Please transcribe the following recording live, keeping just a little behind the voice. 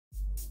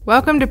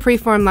Welcome to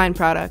Preformed Line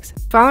Products. The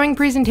following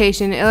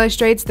presentation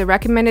illustrates the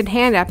recommended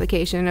hand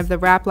application of the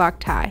WRAPLOCK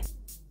tie.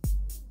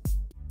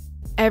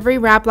 Every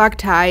WRAPLOCK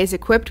tie is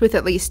equipped with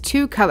at least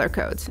two color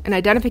codes, an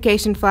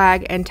identification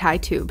flag and tie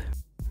tube.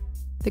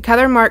 The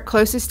color mark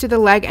closest to the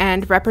leg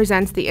end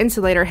represents the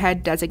insulator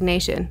head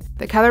designation.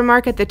 The color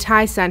mark at the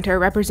tie center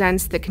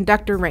represents the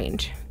conductor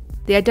range.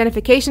 The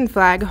identification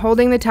flag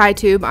holding the tie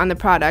tube on the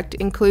product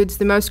includes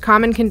the most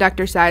common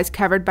conductor size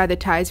covered by the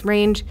tie's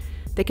range,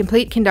 the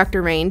complete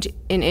conductor range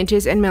in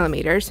inches and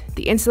millimeters,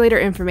 the insulator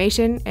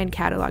information, and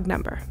catalog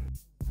number.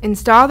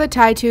 Install the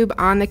tie tube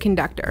on the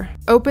conductor.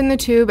 Open the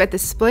tube at the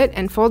split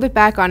and fold it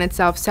back on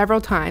itself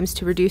several times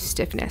to reduce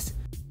stiffness.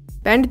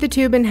 Bend the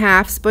tube in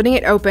half, splitting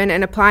it open,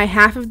 and apply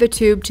half of the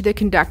tube to the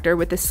conductor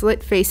with the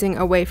slit facing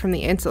away from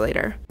the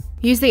insulator.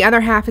 Use the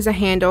other half as a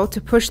handle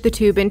to push the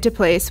tube into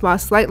place while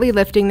slightly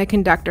lifting the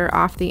conductor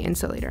off the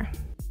insulator.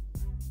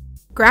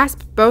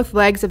 Grasp both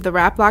legs of the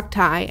WRAPLOCK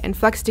tie and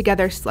flex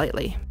together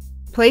slightly.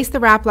 Place the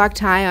WRAPLOCK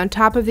tie on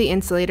top of the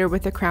insulator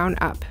with the crown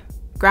up.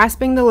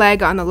 Grasping the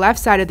leg on the left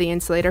side of the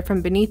insulator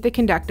from beneath the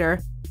conductor,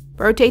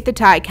 rotate the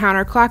tie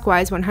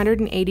counterclockwise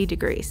 180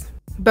 degrees.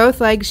 Both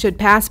legs should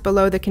pass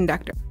below the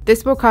conductor.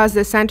 This will cause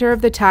the center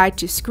of the tie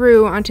to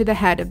screw onto the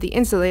head of the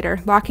insulator,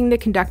 locking the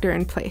conductor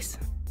in place.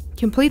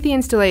 Complete the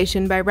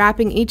installation by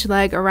wrapping each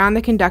leg around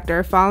the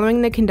conductor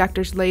following the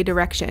conductor's lay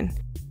direction.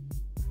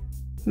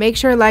 Make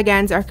sure leg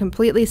ends are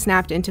completely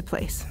snapped into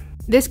place.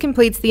 This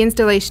completes the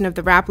installation of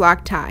the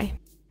WRAPLOCK tie.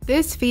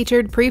 This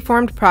featured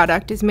preformed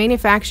product is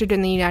manufactured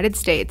in the United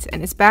States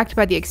and is backed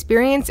by the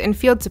experience and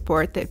field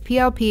support that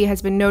PLP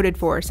has been noted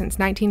for since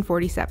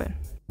 1947.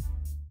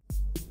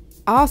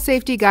 All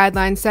safety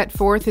guidelines set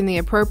forth in the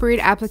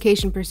appropriate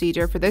application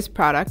procedure for this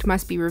product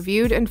must be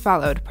reviewed and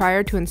followed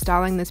prior to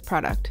installing this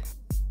product.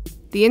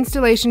 The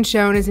installation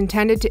shown is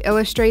intended to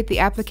illustrate the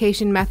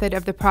application method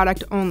of the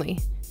product only.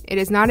 It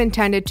is not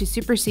intended to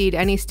supersede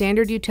any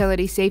standard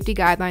utility safety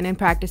guideline and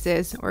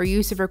practices or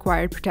use of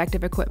required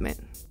protective equipment.